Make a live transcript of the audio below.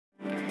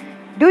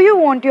Do you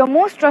want your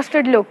most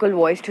trusted local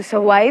voice to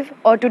survive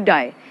or to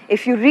die?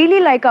 If you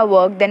really like our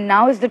work, then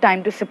now is the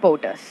time to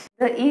support us.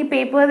 The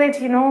e-paper that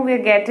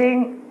we're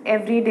getting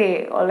every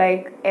day or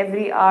like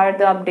every hour,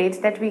 the updates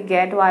that we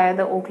get via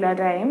the Okhla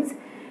Times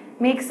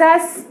makes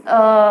us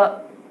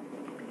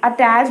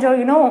attached,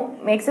 or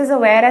makes us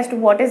aware as to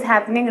what is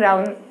happening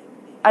around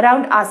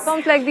us.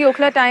 Platforms like the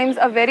Okhla Times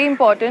are very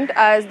important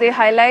as they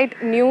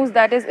highlight news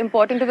that is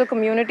important to the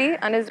community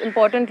and is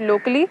important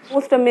locally.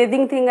 Most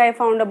amazing thing I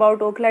found about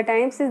Okhla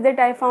Times is that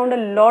I found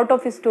a lot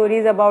of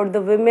stories about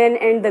the women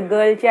and the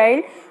girl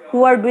child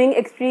who are doing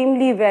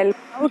extremely well.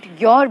 Without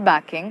your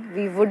backing,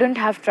 we wouldn't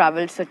have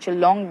traveled such a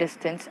long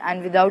distance,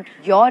 and without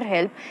your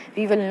help,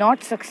 we will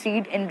not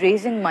succeed in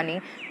raising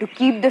money to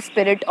keep the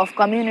spirit of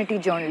community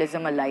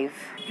journalism alive.